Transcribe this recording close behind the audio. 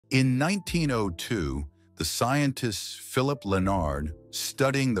In 1902, the scientist Philip Lenard,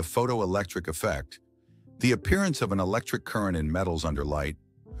 studying the photoelectric effect, the appearance of an electric current in metals under light,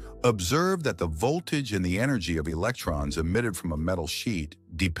 observed that the voltage and the energy of electrons emitted from a metal sheet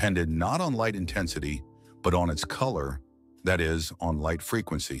depended not on light intensity, but on its color, that is, on light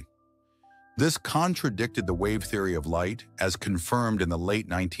frequency. This contradicted the wave theory of light as confirmed in the late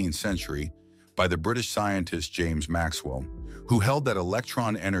 19th century by the British scientist James Maxwell, who held that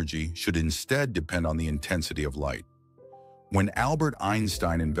electron energy should instead depend on the intensity of light. When Albert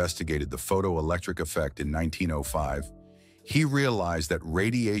Einstein investigated the photoelectric effect in 1905, he realized that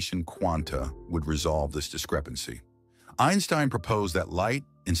radiation quanta would resolve this discrepancy. Einstein proposed that light,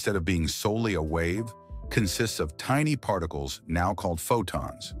 instead of being solely a wave, consists of tiny particles now called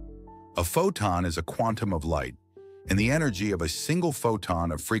photons. A photon is a quantum of light, and the energy of a single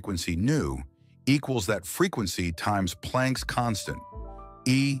photon of frequency nu equals that frequency times Planck's constant,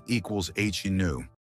 E equals h nu.